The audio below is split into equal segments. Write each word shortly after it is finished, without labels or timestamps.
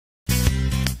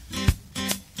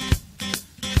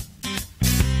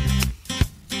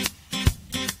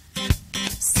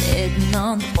Sitting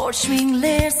on the porch swing,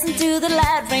 listen to the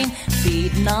light rain,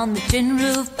 beating on the tin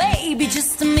roof, baby,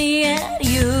 just me and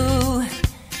you,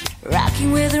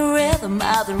 rocking with the rhythm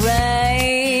of the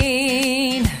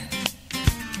rain.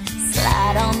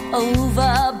 Slide on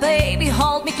over, baby,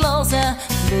 hold me closer,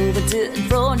 move it to and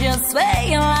fro, just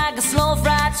swaying like a slow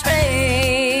freight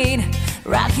train,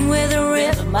 rocking with the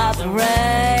rhythm of the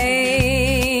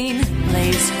rain.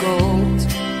 Lace gold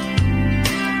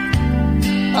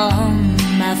on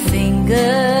my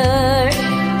finger,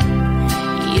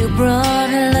 you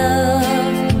brought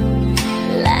love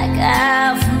like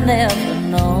I've never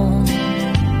known.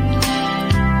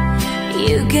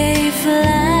 You gave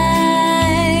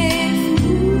life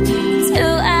to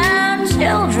our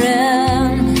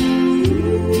children,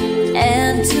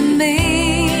 and to me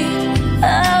a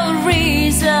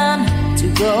reason to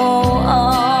go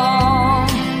on.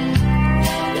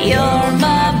 You're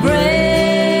my bread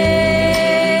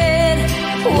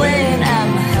when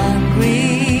I'm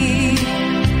hungry,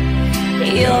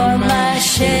 you're my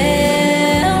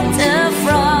shelter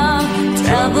from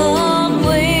troubled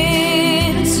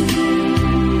winds,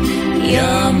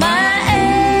 you're my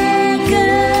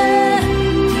anchor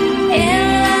in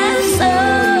life's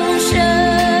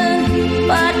ocean,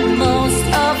 but most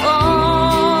of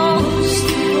all,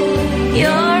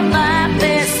 you're my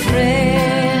best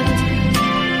friend.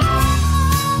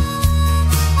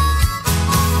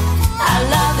 I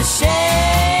love the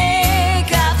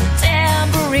shake of the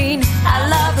tambourine, I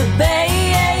love the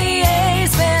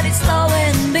bass when it's slow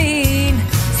and mean.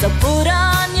 So put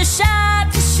on your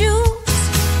shiny shoes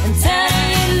and turn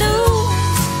it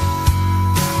loose.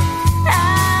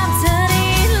 I'm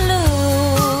turning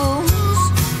loose.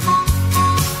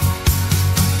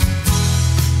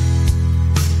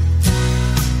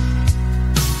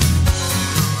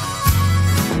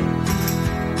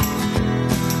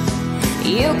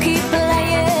 You keep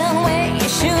playing where you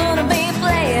shouldn't be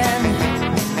playing.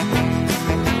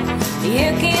 You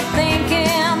keep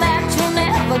thinking that you'll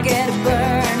never get a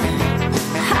burn.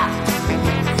 Ha!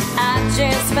 I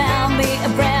just found me a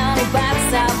brownie box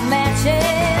of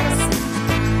matches,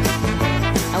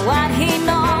 and what he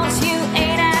knows you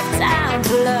ain't have time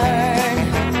to learn.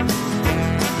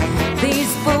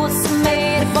 These boots are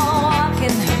made for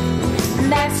walking, and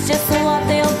that's just what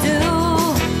they'll do.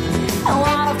 And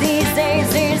one of these days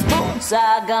these boots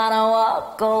are gonna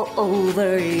walk all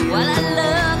over you. Well, I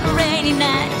love a rainy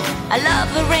night, I love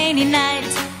a rainy night,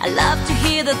 I love to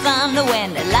hear the thunder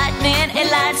when the lightning, it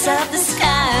lights up the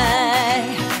sky.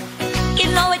 You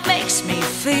know it makes me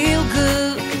feel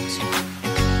good.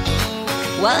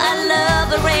 Well, I love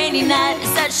a rainy night,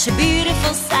 it's such a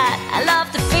beautiful sight. I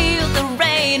love to feel the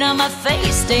rain on my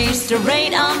face, taste the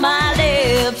rain on my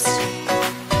lips,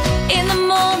 in the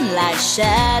moonlight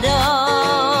shadow.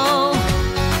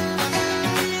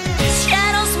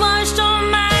 Shadows washed all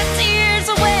my tears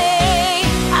away.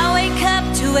 I wake up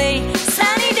to a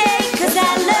sunny day, 'cause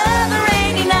I love a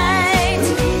rainy night.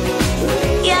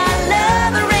 Yeah, I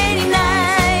love a rainy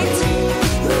night.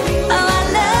 Oh, I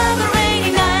love a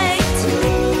rainy night.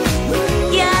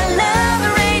 Yeah, I love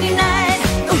a rainy night.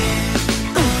 Ooh,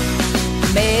 ooh.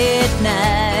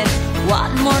 Midnight,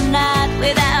 one more night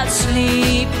without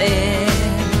sleeping,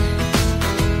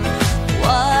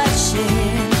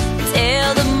 watching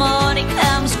till the morning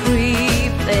comes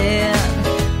creeping.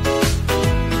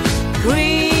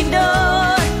 Green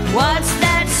door, what's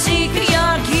that secret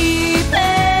you're keeping?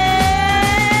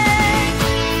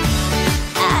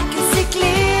 I can see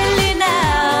clearly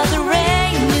now the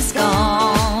rain is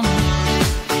gone.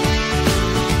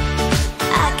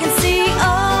 I can see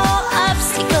all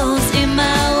obstacles in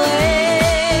my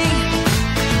way.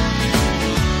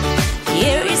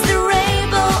 Here is the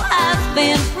rainbow I've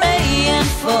been praying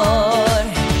for.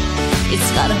 It's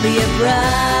gonna be a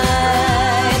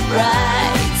bright,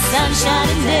 bright,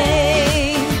 sunshiny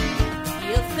day.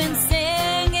 You've been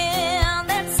singing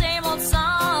that same old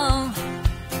song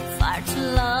far too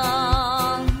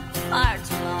long, far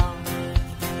too long.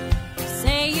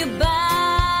 Say you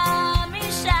buy me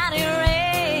shiny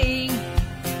rain,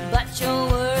 but your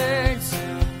words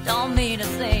don't mean a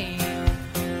thing.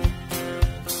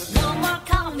 No more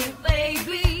call me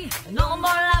baby, no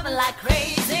more loving like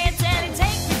crazy.